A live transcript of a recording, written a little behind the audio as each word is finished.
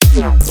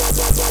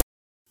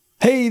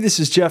Hey, this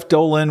is Jeff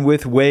Dolan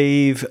with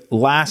Wave.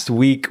 Last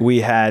week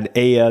we had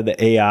Aya,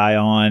 the AI,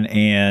 on,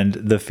 and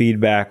the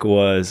feedback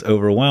was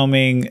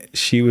overwhelming.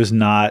 She was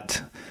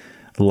not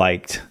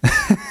liked.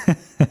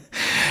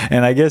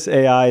 And I guess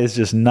AI is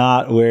just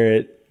not where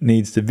it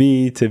needs to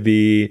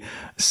be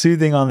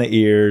soothing on the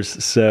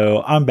ears.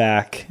 So I'm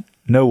back.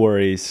 No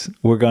worries.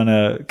 We're going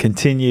to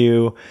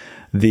continue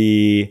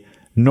the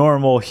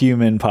normal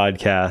human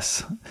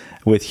podcasts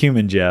with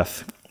Human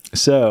Jeff.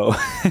 So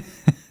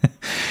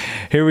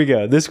here we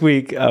go. This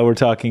week, we're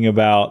talking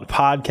about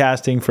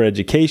podcasting for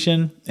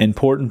education,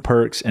 important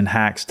perks and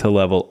hacks to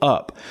level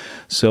up.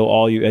 So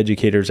all you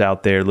educators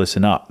out there,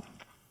 listen up.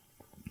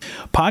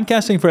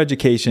 Podcasting for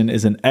education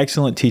is an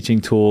excellent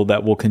teaching tool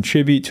that will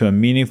contribute to a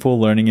meaningful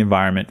learning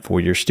environment for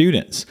your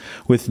students.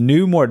 With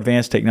new, more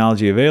advanced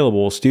technology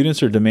available,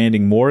 students are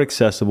demanding more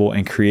accessible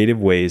and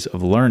creative ways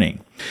of learning.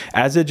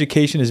 As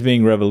education is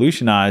being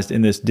revolutionized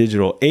in this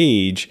digital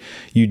age,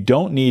 you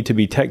don't need to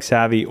be tech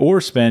savvy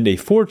or spend a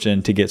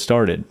fortune to get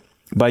started.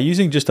 By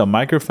using just a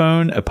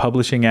microphone, a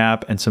publishing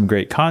app, and some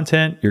great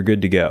content, you're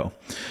good to go.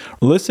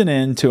 Listen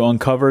in to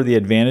uncover the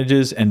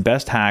advantages and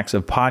best hacks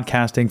of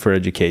podcasting for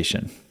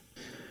education.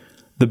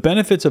 The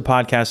benefits of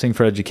podcasting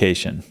for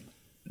education.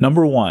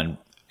 Number one,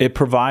 it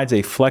provides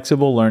a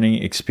flexible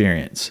learning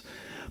experience.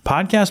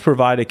 Podcasts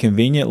provide a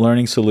convenient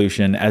learning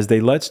solution as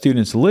they let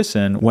students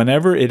listen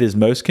whenever it is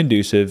most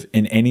conducive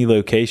in any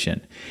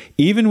location,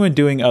 even when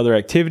doing other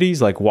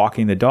activities like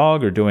walking the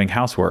dog or doing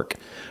housework.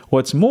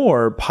 What's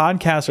more,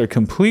 podcasts are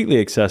completely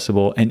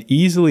accessible and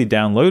easily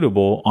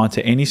downloadable onto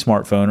any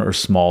smartphone or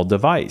small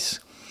device.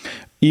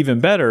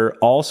 Even better,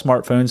 all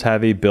smartphones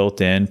have a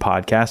built-in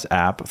podcast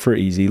app for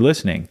easy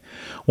listening.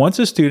 Once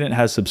a student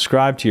has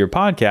subscribed to your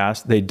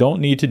podcast, they don't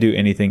need to do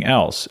anything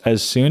else.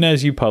 As soon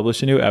as you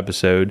publish a new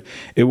episode,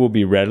 it will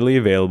be readily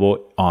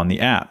available on the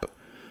app.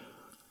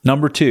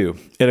 Number two,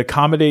 it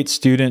accommodates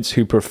students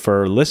who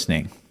prefer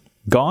listening.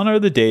 Gone are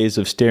the days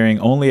of staring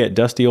only at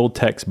dusty old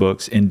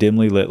textbooks in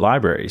dimly lit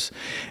libraries.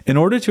 In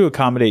order to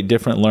accommodate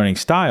different learning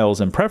styles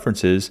and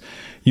preferences,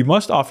 you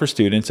must offer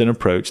students an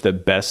approach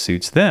that best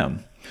suits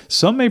them.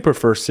 Some may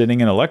prefer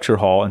sitting in a lecture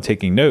hall and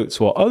taking notes,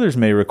 while others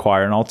may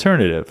require an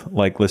alternative,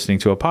 like listening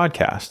to a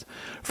podcast.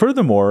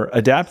 Furthermore,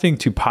 adapting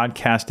to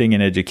podcasting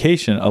in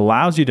education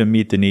allows you to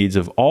meet the needs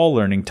of all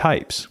learning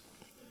types.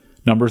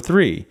 Number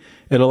three,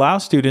 it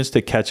allows students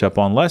to catch up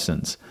on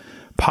lessons.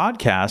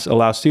 Podcasts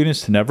allow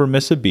students to never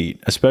miss a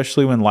beat,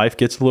 especially when life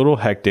gets a little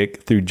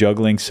hectic through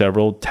juggling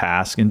several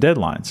tasks and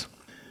deadlines.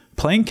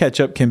 Playing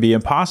catch-up can be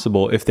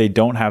impossible if they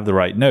don't have the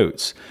right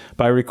notes.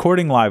 By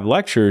recording live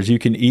lectures, you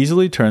can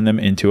easily turn them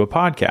into a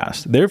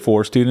podcast.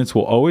 Therefore, students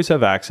will always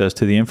have access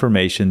to the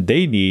information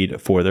they need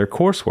for their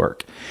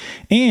coursework.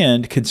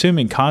 And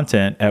consuming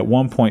content at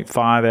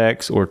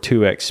 1.5x or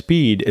 2x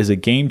speed is a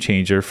game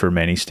changer for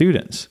many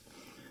students.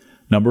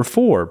 Number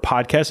four,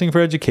 podcasting for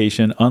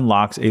education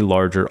unlocks a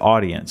larger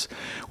audience.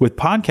 With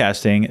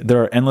podcasting,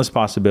 there are endless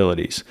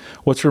possibilities.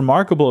 What's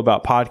remarkable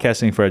about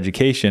podcasting for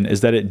education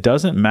is that it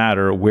doesn't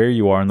matter where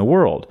you are in the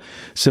world.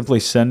 Simply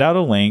send out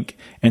a link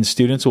and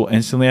students will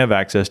instantly have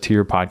access to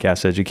your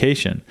podcast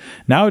education.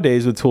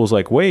 Nowadays, with tools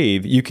like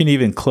Wave, you can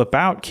even clip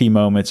out key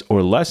moments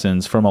or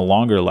lessons from a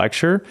longer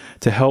lecture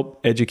to help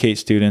educate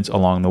students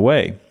along the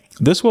way.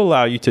 This will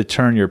allow you to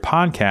turn your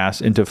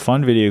podcast into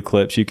fun video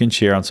clips you can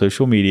share on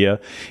social media,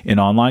 in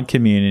online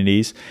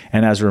communities,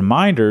 and as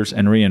reminders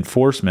and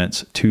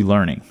reinforcements to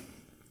learning.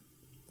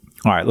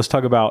 All right, let's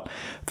talk about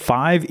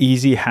 5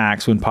 easy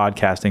hacks when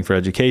podcasting for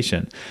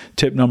education.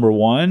 Tip number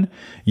 1,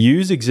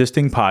 use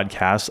existing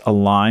podcasts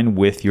aligned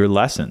with your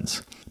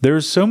lessons. There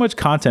is so much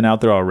content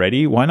out there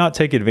already. Why not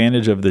take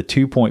advantage of the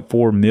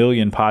 2.4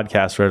 million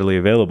podcasts readily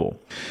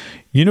available?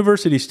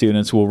 University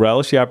students will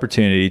relish the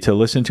opportunity to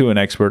listen to an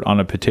expert on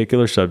a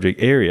particular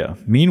subject area.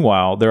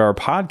 Meanwhile, there are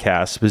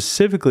podcasts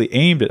specifically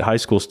aimed at high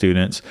school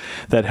students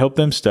that help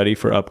them study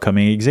for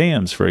upcoming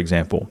exams, for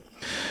example.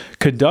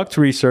 Conduct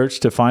research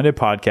to find a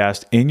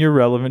podcast in your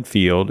relevant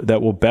field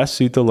that will best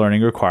suit the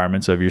learning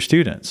requirements of your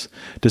students.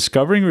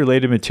 Discovering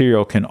related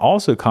material can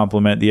also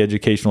complement the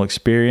educational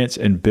experience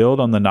and build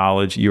on the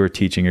knowledge you are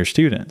teaching your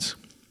students.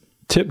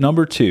 Tip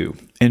number 2,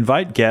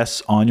 invite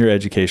guests on your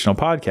educational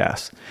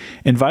podcast.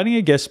 Inviting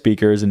a guest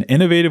speaker is an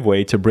innovative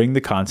way to bring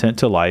the content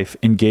to life,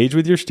 engage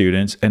with your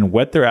students, and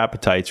whet their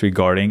appetites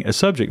regarding a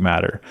subject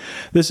matter.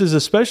 This is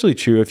especially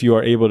true if you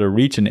are able to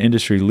reach an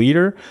industry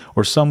leader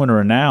or someone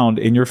renowned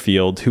in your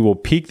field who will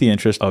pique the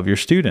interest of your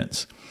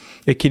students.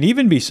 It can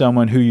even be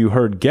someone who you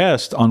heard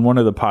guest on one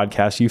of the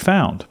podcasts you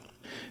found.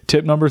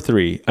 Tip number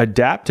 3,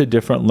 adapt to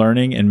different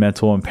learning and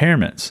mental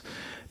impairments.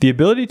 The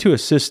ability to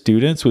assist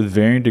students with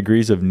varying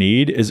degrees of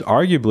need is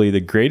arguably the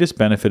greatest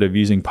benefit of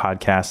using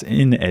podcasts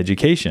in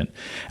education.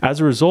 As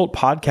a result,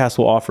 podcasts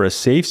will offer a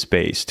safe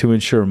space to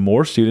ensure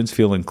more students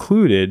feel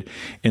included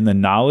in the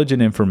knowledge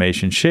and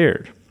information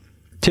shared.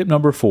 Tip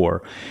number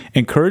 4,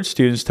 encourage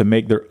students to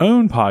make their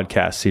own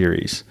podcast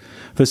series.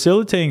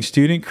 Facilitating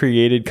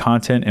student-created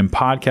content in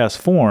podcast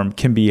form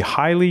can be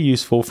highly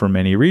useful for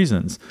many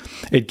reasons.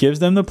 It gives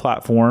them the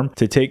platform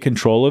to take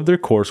control of their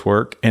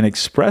coursework and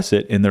express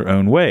it in their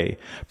own way,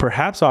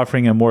 perhaps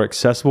offering a more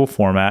accessible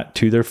format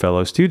to their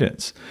fellow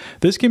students.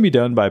 This can be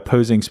done by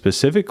posing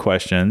specific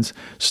questions,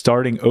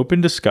 starting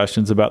open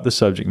discussions about the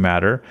subject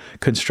matter,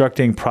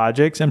 constructing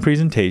projects and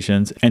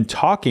presentations, and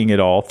talking it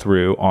all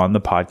through on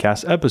the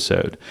podcast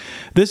episode.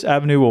 This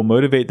avenue will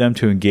motivate them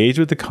to engage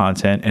with the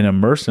content and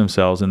immerse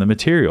themselves in the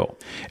material.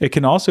 It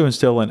can also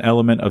instill an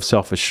element of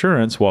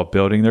self-assurance while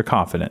building their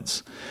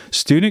confidence.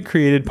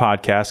 Student-created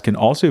podcasts can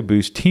also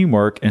boost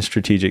teamwork and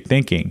strategic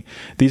thinking.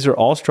 These are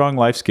all strong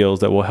life skills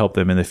that will help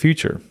them in the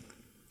future.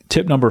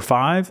 Tip number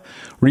 5,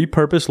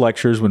 repurpose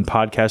lectures when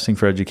podcasting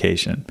for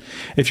education.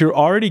 If you're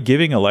already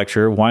giving a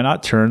lecture, why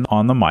not turn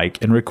on the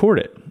mic and record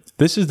it?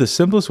 This is the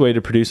simplest way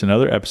to produce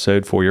another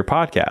episode for your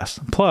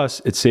podcast.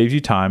 Plus, it saves you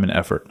time and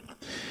effort.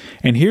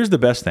 And here's the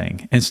best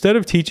thing. Instead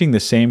of teaching the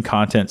same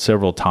content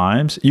several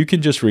times, you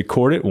can just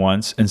record it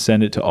once and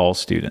send it to all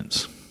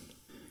students.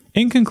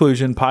 In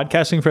conclusion,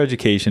 podcasting for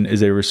education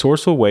is a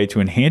resourceful way to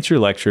enhance your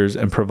lectures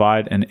and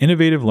provide an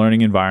innovative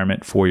learning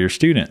environment for your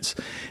students.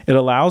 It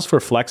allows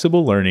for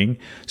flexible learning,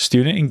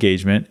 student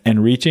engagement,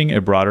 and reaching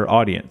a broader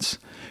audience.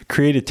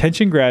 Create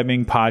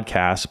attention-grabbing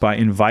podcasts by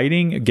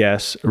inviting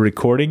guests,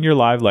 recording your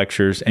live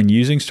lectures, and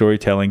using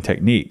storytelling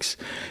techniques.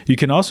 You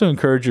can also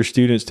encourage your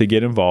students to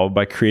get involved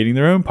by creating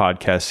their own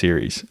podcast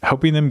series,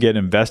 helping them get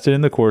invested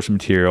in the course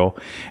material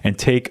and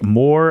take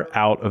more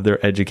out of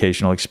their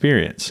educational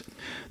experience.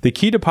 The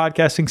key to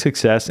podcasting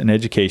success in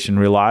education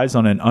relies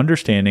on an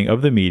understanding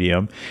of the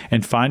medium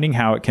and finding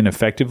how it can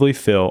effectively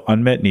fill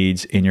unmet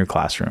needs in your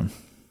classroom.